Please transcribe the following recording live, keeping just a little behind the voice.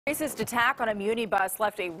Racist attack on a Muni bus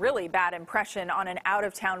left a really bad impression on an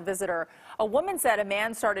out-of-town visitor. A woman said a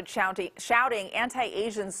man started shouting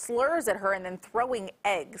anti-Asian slurs at her and then throwing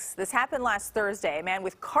eggs. This happened last Thursday. A man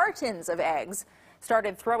with cartons of eggs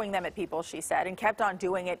started throwing them at people, she said, and kept on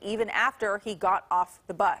doing it even after he got off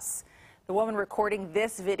the bus. The woman recording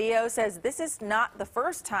this video says this is not the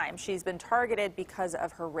first time she's been targeted because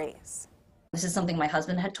of her race. This is something my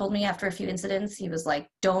husband had told me after a few incidents. He was like,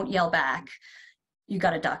 don't yell back. You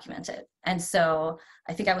got to document it. And so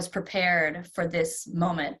I think I was prepared for this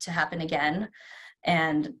moment to happen again.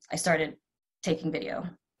 And I started taking video.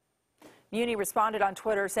 Muni responded on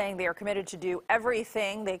Twitter saying they are committed to do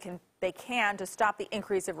everything they can to stop the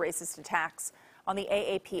increase of racist attacks on the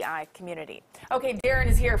AAPI community. Okay, Darren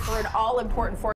is here for an all-important